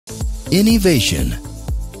iniVation.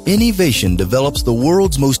 iniVation develops the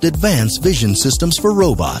world's most advanced vision systems for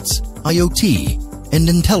robots, IoT, and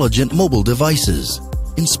intelligent mobile devices.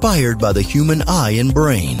 Inspired by the human eye and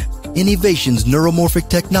brain, iniVation's neuromorphic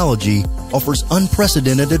technology offers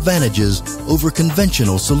unprecedented advantages over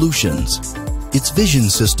conventional solutions. Its vision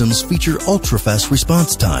systems feature ultra-fast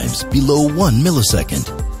response times below 1 millisecond,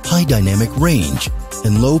 high dynamic range,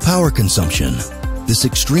 and low power consumption. This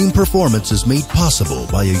extreme performance is made possible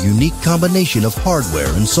by a unique combination of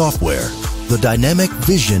hardware and software, the Dynamic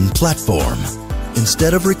Vision Platform.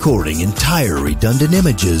 Instead of recording entire redundant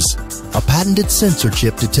images, a patented sensor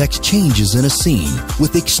chip detects changes in a scene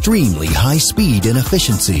with extremely high speed and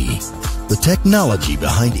efficiency. The technology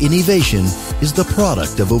behind iniVation is the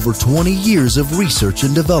product of over 20 years of research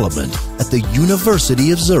and development at the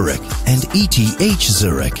University of Zurich and ETH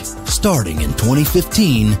Zurich. Starting in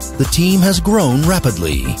 2015, the team has grown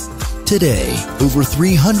rapidly. Today, over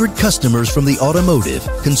 300 customers from the automotive,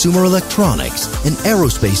 consumer electronics, and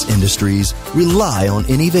aerospace industries rely on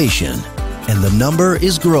iniVation, and the number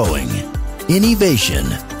is growing. iniVation,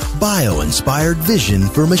 bio-inspired vision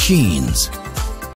for machines.